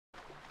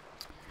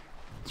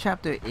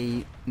Chapter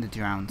 8, The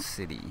Drowned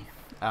City.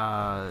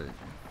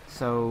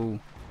 So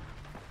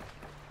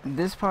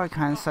this part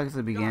kind of sucks at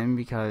the beginning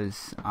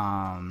because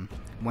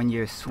when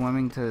you're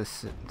swimming to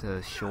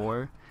the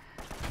shore,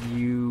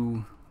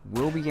 you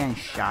will be getting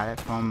shot at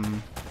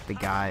from the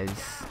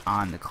guys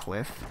on the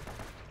cliff,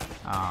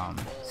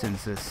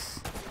 since this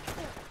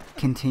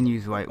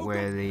continues right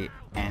where the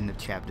end of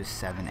chapter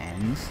 7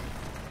 ends.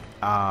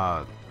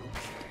 Now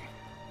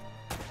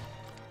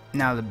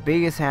the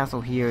biggest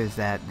hassle here is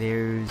that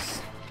there's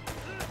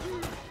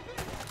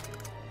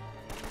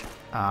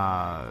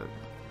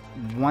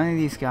one of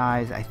these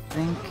guys, I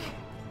think,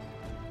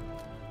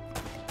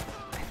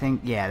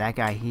 yeah, that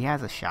guy, he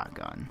has a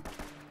shotgun.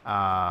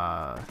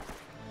 Or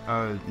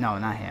no,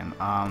 not him.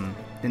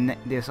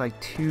 There's like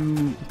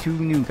two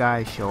new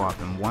guys show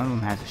up, and one of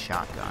them has a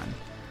shotgun,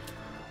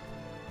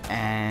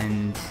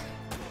 and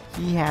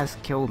he has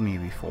killed me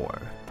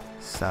before,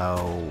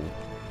 so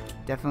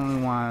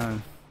definitely want to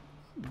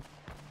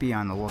be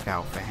on the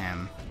lookout for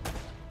him.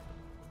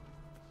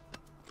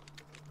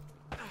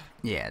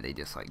 Yeah, they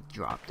just like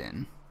dropped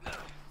in.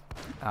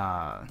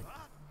 Yeah,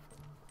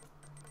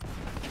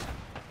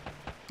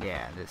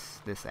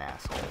 this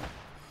asshole.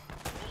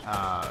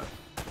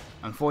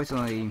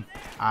 Unfortunately,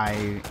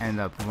 I ended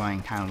up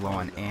running kind of low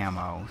on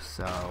ammo,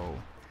 so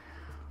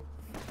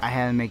I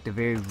had to make the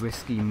very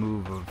risky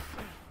move of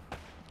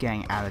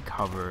getting out of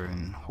cover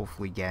and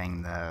hopefully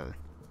getting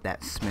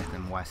that Smith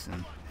 &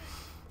 Wesson.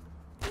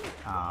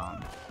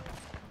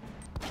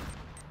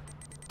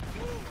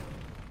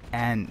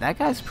 And that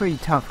guy's pretty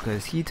tough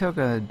because he took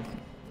a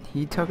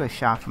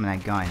shot from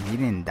that gun. He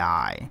didn't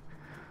die.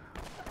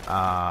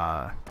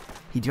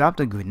 He dropped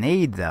a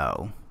grenade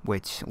though,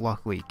 which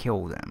luckily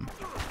killed him.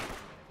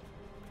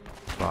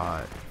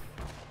 But,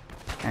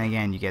 and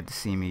again, you get to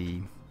see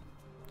me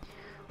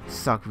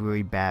suck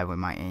really bad with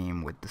my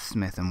aim with the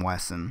Smith &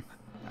 Wesson.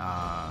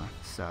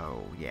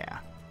 So yeah.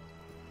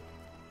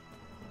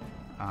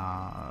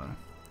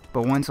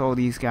 But once all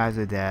these guys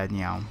are dead, you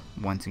know,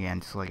 once again,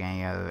 just like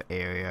any other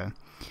area,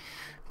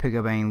 pick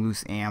up any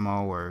loose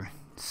ammo or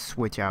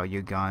switch out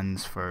your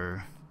guns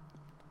for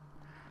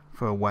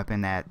a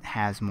weapon that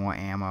has more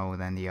ammo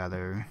than the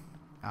other,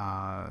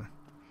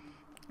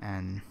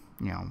 and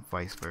you know,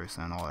 vice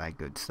versa and all that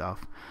good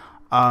stuff.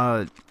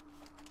 The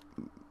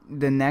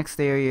next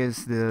area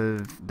is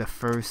the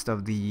first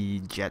of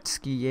the jet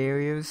ski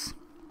areas.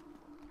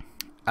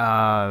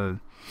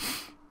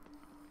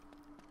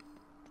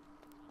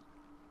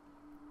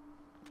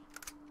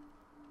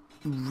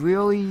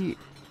 Really,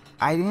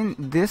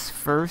 this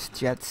first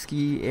jet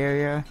ski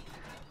area,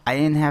 I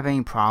didn't have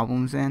any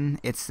problems in.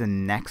 It's the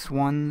next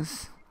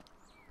ones,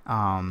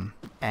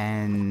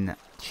 and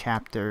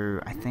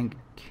chapter, I think,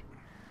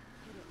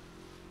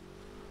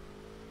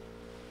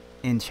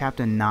 in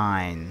chapter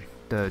 9,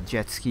 the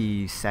jet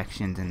ski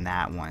sections in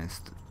that one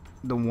is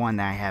the one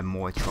that I had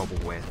more trouble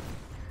with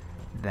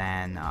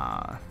than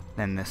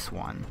this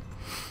one.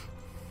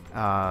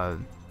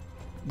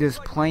 There's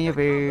plenty of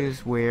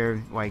areas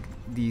where, like,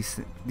 these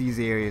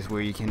areas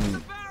where you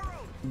can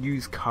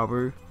use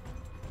cover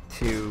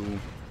to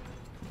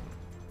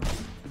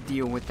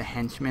deal with the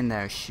henchmen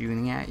that are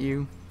shooting at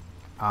you.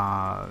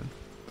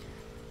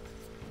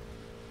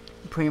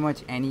 Pretty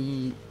much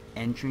any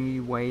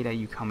entryway that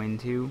you come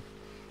into,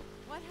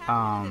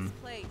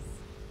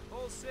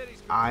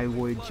 I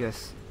would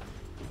just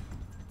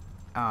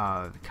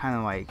kind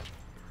of like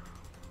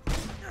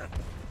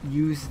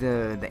use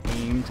the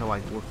aim to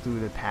like look through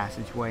the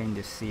passageway and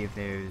just see if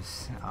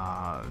there's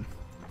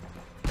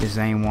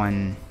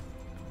anyone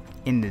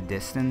in the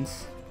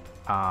distance.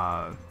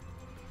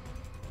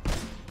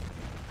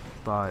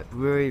 But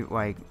really,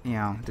 like, you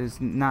know, there's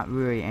not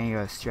really any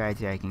other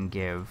strategy I can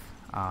give.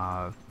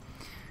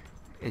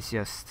 It's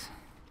just,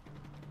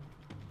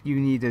 you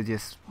need to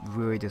just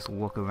really just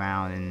look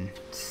around and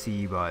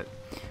see. But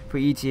for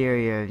each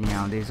area, you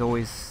know, there's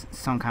always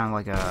some kind of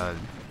like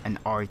an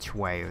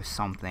archway or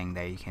something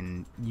that you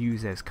can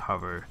use as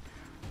cover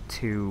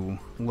to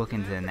look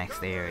into the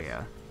next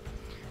area.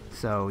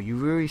 So you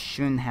really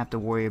shouldn't have to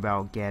worry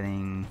about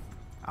getting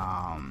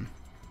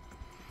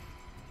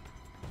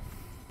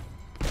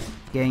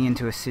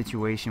into a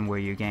situation where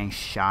you're getting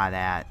shot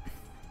at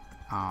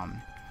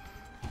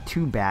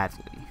too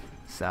badly.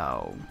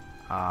 So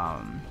I'll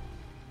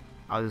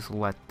just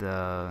let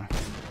the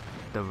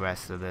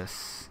rest of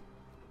this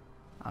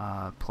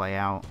play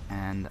out,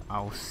 and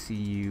I'll see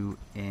you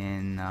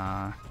in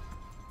part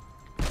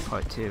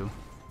 2.